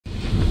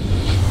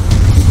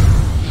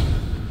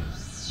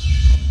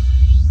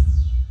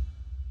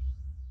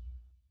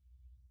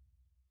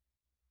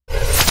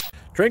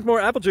Drink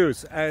more apple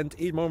juice and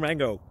eat more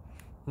mango.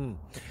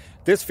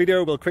 This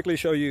video will quickly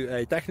show you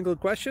a technical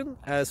question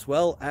as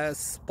well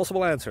as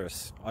possible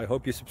answers. I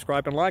hope you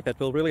subscribe and like, that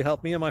will really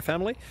help me and my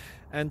family.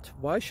 And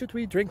why should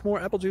we drink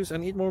more apple juice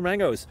and eat more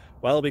mangoes?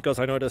 Well, because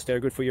I noticed they're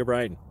good for your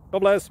brain.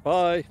 God bless,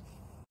 bye.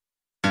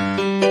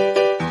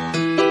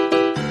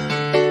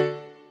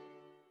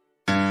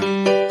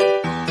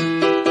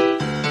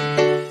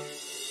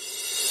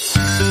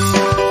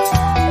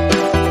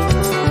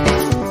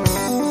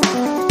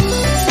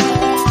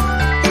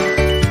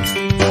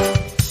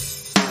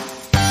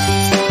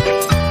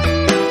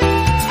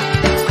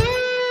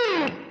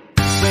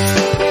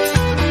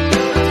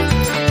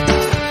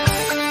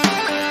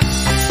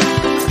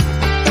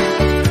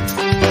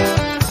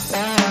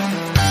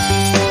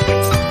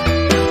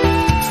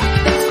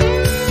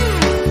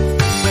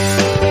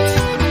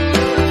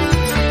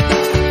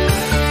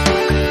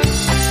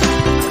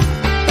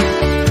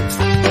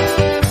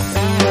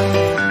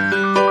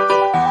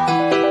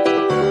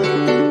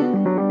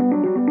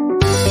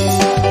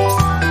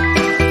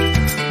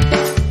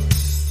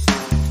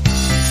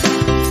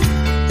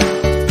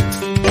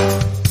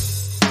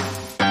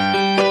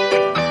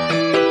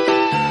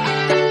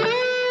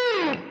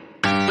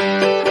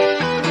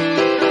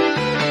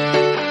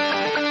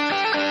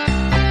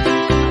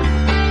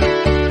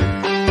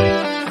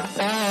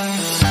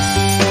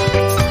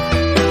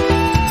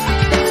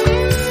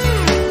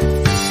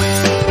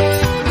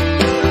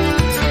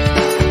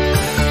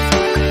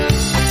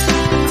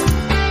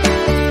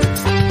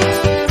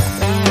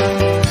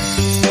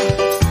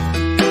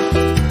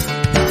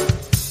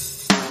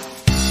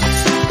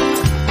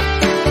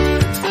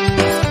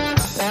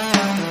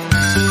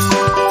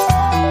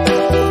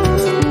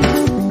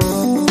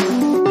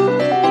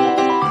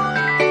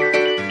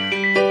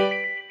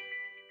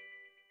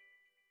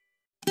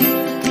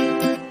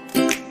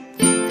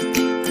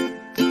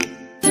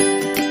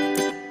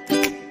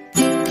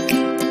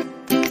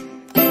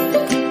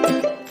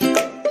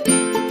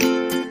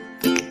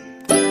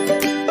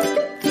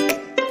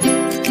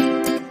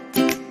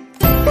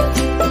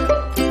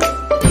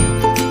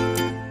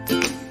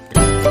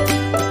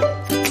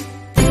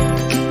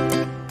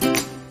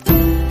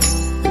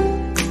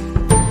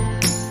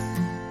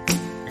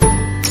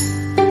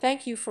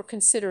 Thank you for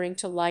considering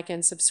to like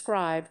and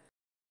subscribe.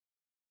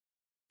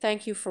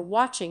 Thank you for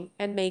watching,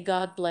 and may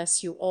God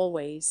bless you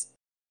always.